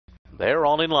They're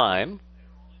all in line.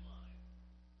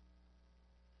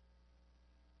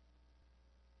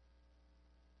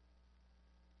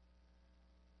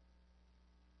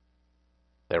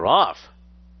 They're off.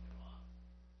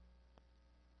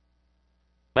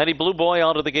 Matty Blue Boy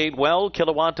out of the gate well.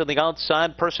 Kilowatt on the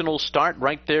outside. Personal start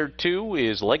right there, too,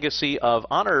 is Legacy of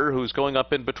Honor, who's going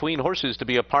up in between horses to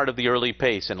be a part of the early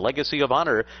pace. And Legacy of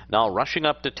Honor now rushing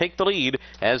up to take the lead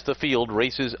as the field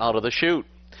races out of the chute.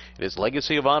 It is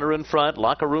Legacy of Honor in front,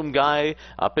 Locker Room Guy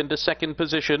up into second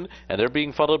position, and they're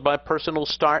being followed by Personal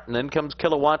Start, and then comes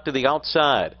Kilowatt to the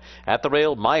outside. At the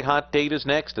rail, My Hot Date is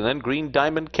next, and then Green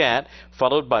Diamond Cat,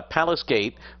 followed by Palace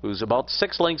Gate, who's about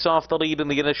 6 lengths off the lead in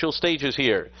the initial stages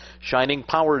here. Shining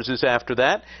Powers is after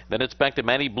that. Then it's back to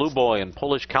Matty Blue Boy and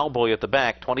Polish Cowboy at the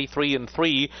back.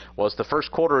 23-3 was the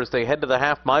first quarter as they head to the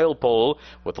half-mile pole,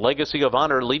 with Legacy of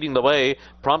Honor leading the way,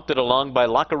 prompted along by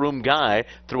Locker Room Guy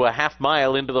through a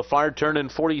half-mile into the far turn in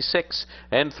 46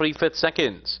 3/5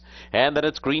 seconds. And then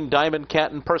it's Green Diamond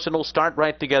Cat and Personal Start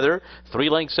right together, 3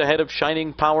 lengths ahead of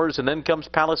Shining Powers, and then comes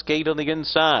Palace Gate on the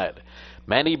inside.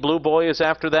 Matty Blue Boy is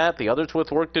after that. The others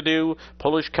with work to do,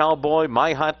 Polish Cowboy,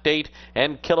 My Hot Date,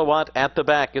 and Kilowatt at the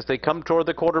back. As they come toward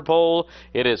the quarter pole,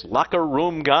 it is Locker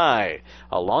Room Guy,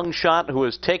 a long shot who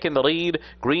has taken the lead.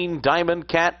 Green Diamond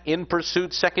Cat in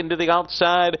pursuit, second to the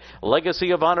outside. Legacy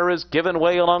of Honor is given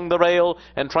way along the rail,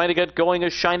 and trying to get going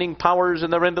is Shining Powers,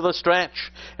 and they're into the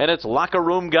stretch. And it's Locker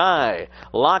Room Guy.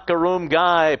 Locker Room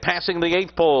Guy passing the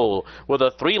 8th pole with a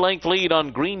 3-length lead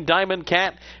on Green Diamond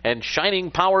Cat and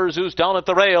Shining Powers, who's down at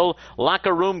the rail.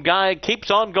 Locker Room Guy keeps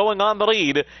on going on the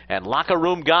lead, and Locker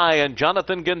Room Guy and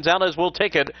Jonathan Gonzalez will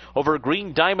take it over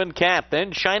Green Diamond Cat,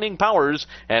 then Shining Powers,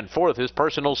 and fourth is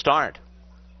Personal Start.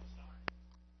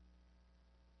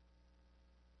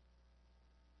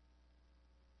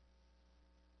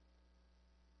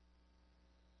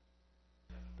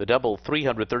 The double,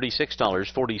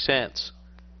 $336.40.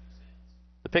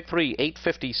 The pick three,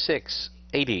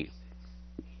 $856.80.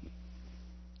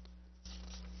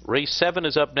 Race 7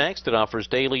 is up next. It offers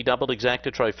daily, double,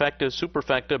 exacta, trifecta,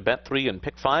 superfecta, bet 3, and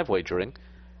pick 5 wagering.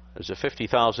 There's a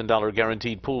 $50,000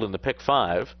 guaranteed pool in the pick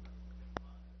 5.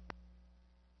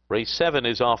 Race 7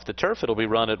 is off the turf. It'll be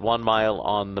run at 1 mile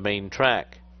on the main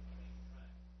track.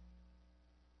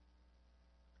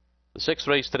 The 6th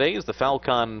race today is the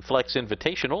Falcon Flex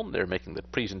Invitational. They're making the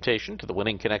presentation to the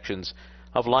winning connections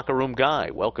of Locker Room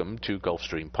Guy. Welcome to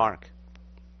Gulfstream Park.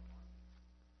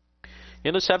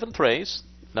 In the 7th race,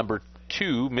 number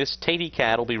 2, Miss Tatey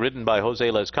Cat, will be ridden by Jose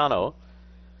Lezcano.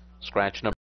 Scratch number